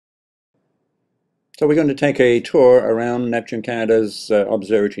So we're going to take a tour around Neptune Canada's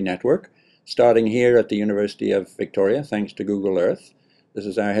observatory network, starting here at the University of Victoria, thanks to Google Earth. This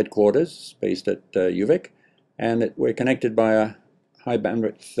is our headquarters, based at UVic, and we're connected by a high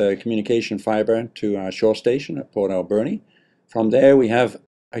bandwidth communication fiber to our shore station at Port Alberni. From there we have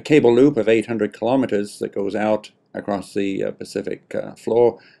a cable loop of 800 kilometers that goes out across the Pacific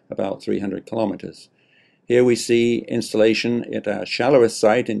floor, about 300 kilometers. Here we see installation at our shallowest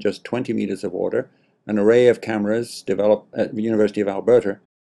site in just 20 meters of water, an array of cameras developed at the University of Alberta,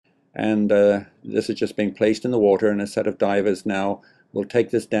 and this is just being placed in the water, and a set of divers now will take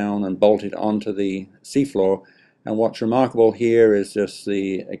this down and bolt it onto the seafloor. And what's remarkable here is just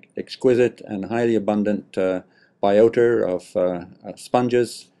the exquisite and highly abundant biota of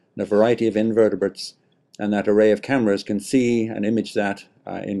sponges and a variety of invertebrates, and that array of cameras can see and image that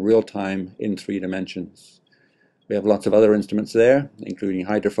in real time in 3 dimensions. We have lots of other instruments there, including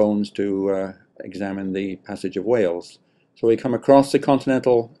hydrophones to examine the passage of whales. So we come across the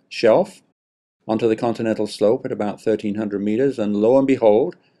continental shelf onto the continental slope at about 1,300 meters, and lo and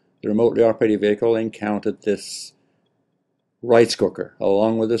behold, the remotely operated vehicle encountered this rice cooker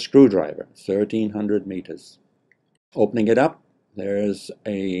along with a screwdriver, 1,300 meters. Opening it up, there's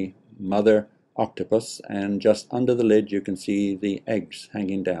a mother octopus, and just under the lid you can see the eggs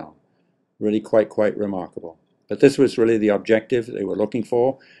hanging down. Really quite remarkable. But this was really the objective they were looking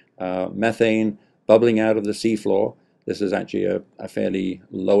for. Methane bubbling out of the seafloor. This is actually a fairly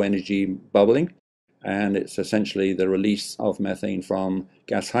low energy bubbling, and it's essentially the release of methane from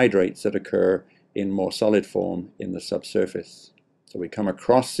gas hydrates that occur in more solid form in the subsurface. So we come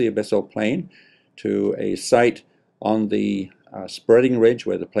across the abyssal plain to a site on the spreading ridge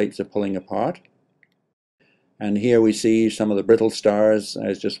where the plates are pulling apart. And here we see some of the brittle stars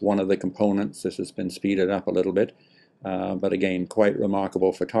as just one of the components. This has been speeded up a little bit, but again, quite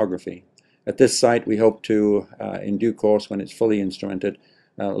remarkable photography. At this site, we hope to, in due course, when it's fully instrumented,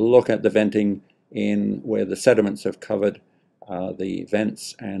 look at the venting in where the sediments have covered the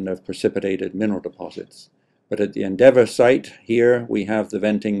vents and have precipitated mineral deposits. But at the Endeavour site here, we have the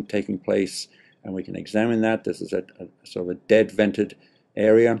venting taking place, and we can examine that. This is a sort of a dead vented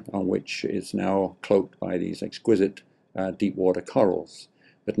area on which is now cloaked by these exquisite deep water corals.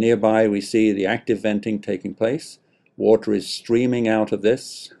 But nearby we see the active venting taking place. Water is streaming out of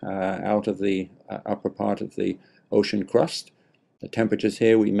this, out of the upper part of the ocean crust. The temperatures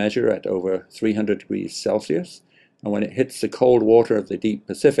here we measure at over 300 degrees Celsius, and when it hits the cold water of the deep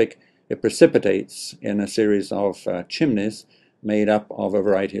Pacific, it precipitates in a series of chimneys made up of a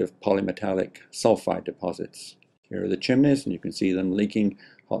variety of polymetallic sulfide deposits. Here are the chimneys, and you can see them leaking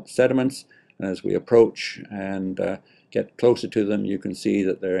hot sediments, and as we approach and get closer to them, you can see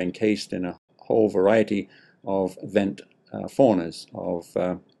that they're encased in a whole variety of vent faunas,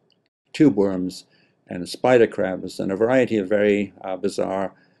 of tube worms and spider crabs, and a variety of very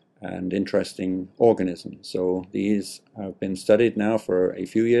bizarre and interesting organisms. So these have been studied now for a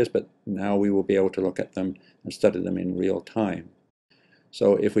few years, but now we will be able to look at them and study them in real time.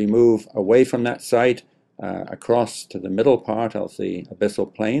 So if we move away from that site, across to the middle part of the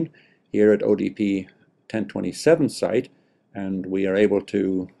abyssal plain, here at ODP 1027 site, and we are able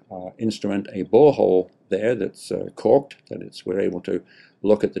to instrument a borehole there that's corked, we're able to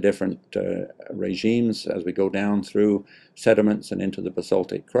look at the different regimes as we go down through sediments and into the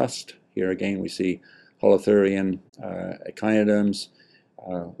basaltic crust. Here again we see holothurian echinoderms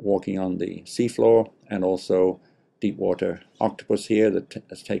walking on the seafloor, and also deep water octopus here that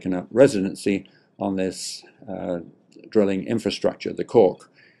has taken up residency on this drilling infrastructure, the cork,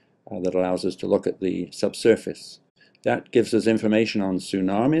 that allows us to look at the subsurface. That gives us information on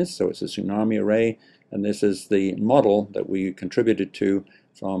tsunamis, so it's a tsunami array, and this is the model that we contributed to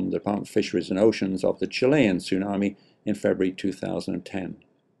from the Department of Fisheries and Oceans of the Chilean tsunami in February 2010.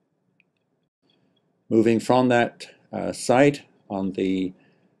 Moving from that site on the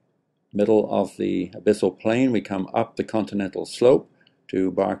middle of the abyssal plain, we come up the continental slope to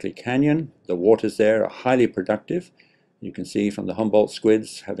Barkley Canyon. The waters there are highly productive. You can see from the Humboldt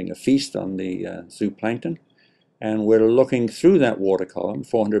squids having a feast on the zooplankton. And we're looking through that water column,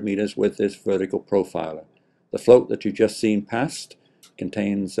 400 meters, with this vertical profiler. The float that you've just seen past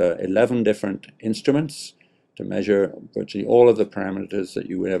contains 11 different instruments to measure virtually all of the parameters that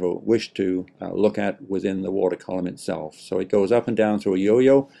you would ever wish to look at within the water column itself. So it goes up and down through a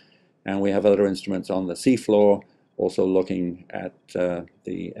yo-yo, and we have other instruments on the seafloor also looking at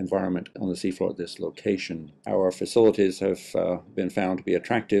the environment on the seafloor at this location. Our facilities have been found to be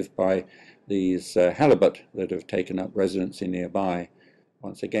attractive by these halibut that have taken up residency nearby.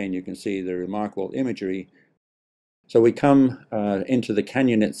 Once again, you can see the remarkable imagery. So we come into the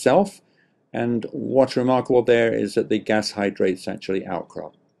canyon itself, And what's remarkable there is that the gas hydrates actually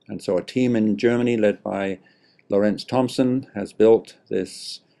outcrop. And so a team in Germany led by Lorenz Thompson has built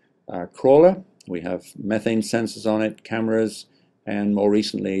this crawler. We have methane sensors on it, cameras, and more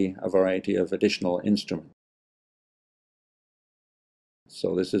recently a variety of additional instruments.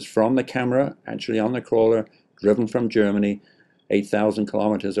 So this is from the camera, actually on the crawler, driven from Germany, 8,000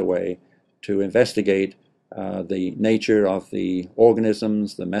 kilometers away, to investigate the nature of the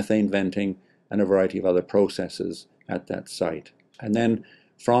organisms, the methane venting, and a variety of other processes at that site. And then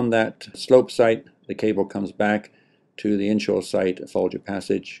from that slope site, the cable comes back to the inshore site, Folger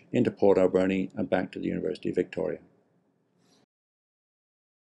Passage, into Port Alberni, and back to the University of Victoria.